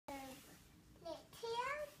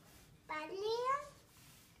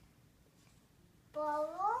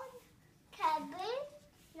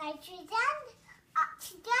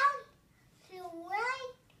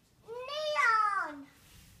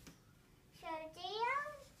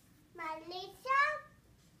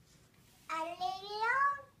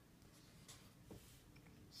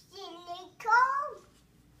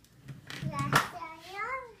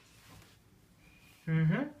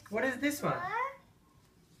this one?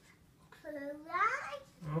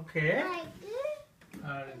 Okay.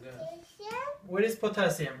 What is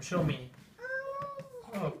potassium? Show me.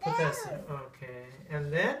 Oh, potassium. Okay.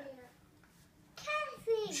 And then?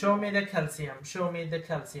 Show me the calcium. Show me the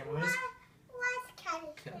calcium. What's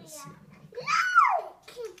calcium? Calcium.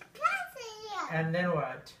 Calcium. And then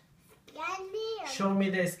what? Scandium. Show me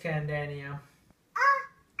the scandium.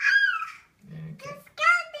 The Okay.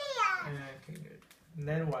 scandium. Okay, good. And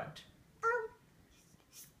then what?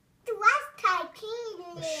 What's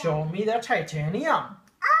titanium? Show me the titanium.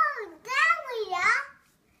 Oh, there we are.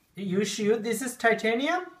 You sure this is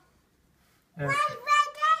titanium? Okay. What's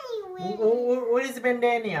What is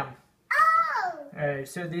vanadium? Oh,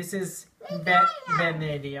 So this is Vanadium.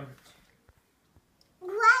 vanadium.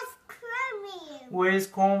 what's chromium? Where is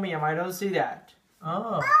chromium? I don't see that.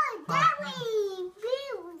 Oh. Oh, there we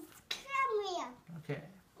use chromium. Okay.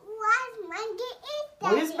 What's manganese?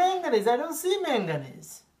 What is manganese? I don't see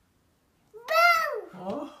manganese. Blue.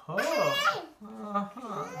 Oh.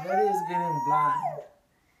 That is getting blind.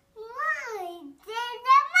 Mine, there's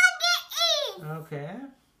a manganese. Okay.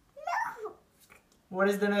 No. What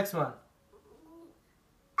is the next one?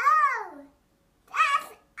 Oh,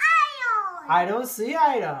 that's iron. I don't see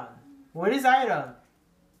iron. What is iron?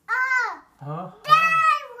 Oh, Oh.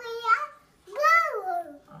 there we are.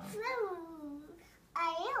 Blue. Blue.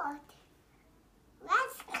 Iron.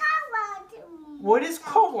 Let's cover. What is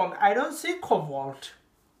cobalt? I don't see cobalt.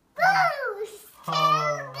 Blue.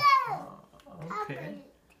 Oh. Silver. Okay.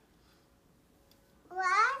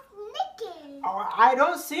 What's nickel? Oh, I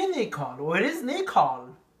don't see nickel. What is nickel?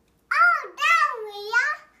 Oh, there we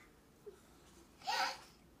are.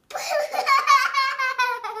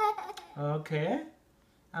 Okay.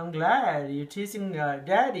 I'm glad you're teaching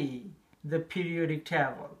Daddy the periodic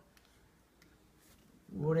table.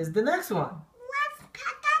 What is the next one? What's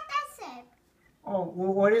potassium? Oh,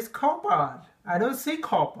 what is copper? I don't see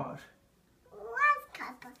copper. What's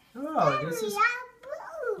copper? Oh, There this we is are.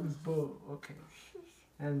 Blue. blue. Okay.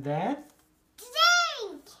 And then,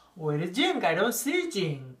 Zinc. where is zinc? I don't see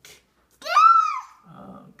zinc.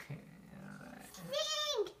 Yeah. Okay. Alright.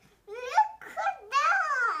 Zinc. Look at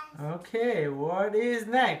that. Okay, what is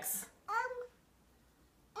next?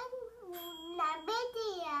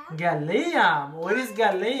 Nabidia. Gallium. What is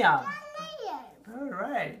gallium? Gallium.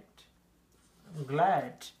 Alright. I'm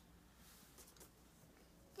glad.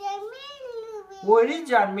 Germanium. What is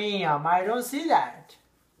germanium? I don't see that.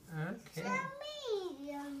 Okay.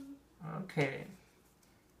 Germanium. Okay.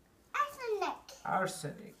 Arsenic.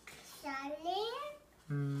 Arsenic. Gallium.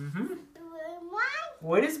 Mm-hmm. Bromine.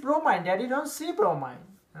 What is bromine? Daddy don't see bromine.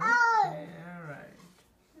 Oh. Okay, alright.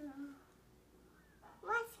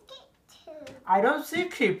 What's it? I don't see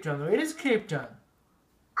krypton. Where is krypton?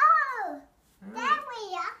 Oh, there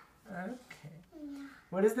we are. Okay.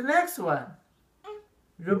 What is the next one?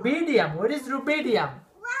 Rubidium. What is rubidium?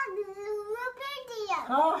 What rubidium?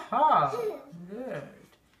 Ha. Good.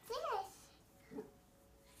 This.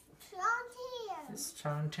 Strontium.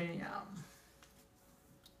 Strontium.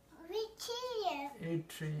 Tritium.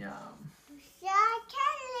 Yttrium.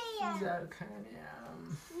 Zirconium. Zirconium.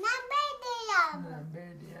 Nabidium.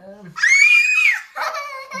 Niobium.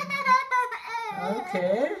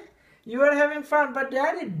 Okay. You are having fun, but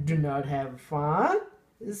Daddy do not have fun.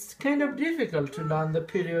 It's kind of difficult to learn the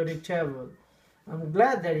periodic table. I'm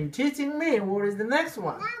glad that you're teaching me. What is the next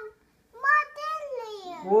one?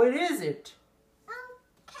 Mendelium. What is it? Mendelium.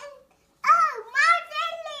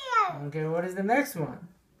 Okay, what is the next one?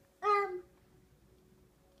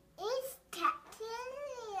 It's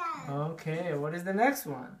titanium. Okay, what is the next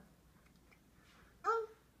one?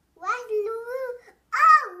 What's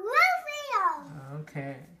rubidium?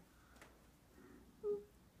 Okay.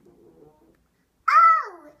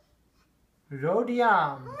 Oh,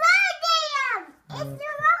 Rhodium. rhodium. It's the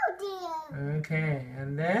rhodium. Okay,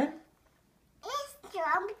 and then? It's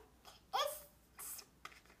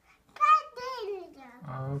palladium.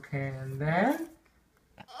 Okay, and then?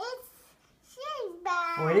 It's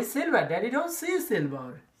silver. Where is silver? Daddy don't see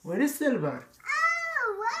silver. Where is silver? Oh,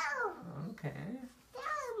 wow. Okay.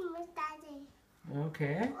 Daddy.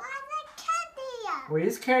 Okay. What's a cadmium? Where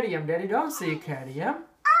is cadmium? Daddy don't see cadmium.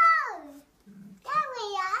 Oh, there we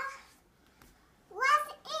are.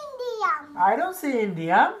 What's indium? I don't see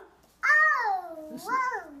indium. Oh,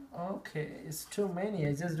 whoa. Okay, it's too many.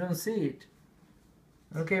 I just don't see it.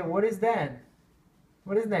 Okay, what is that?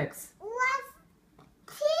 What is next? What's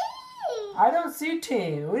tin? I don't see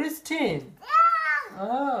tin. Where is tin? Yeah.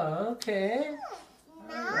 Oh, okay.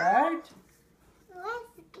 No. Alright. What's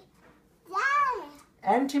that?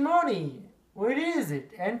 Antimony. Where is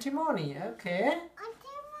it? Antimony. Okay.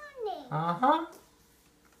 Antimony. Uh-huh.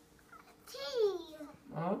 T.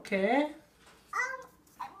 Okay.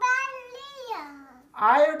 Maria.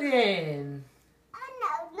 Iodine. I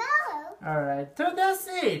don't know. Alright, so that's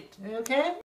it. Okay?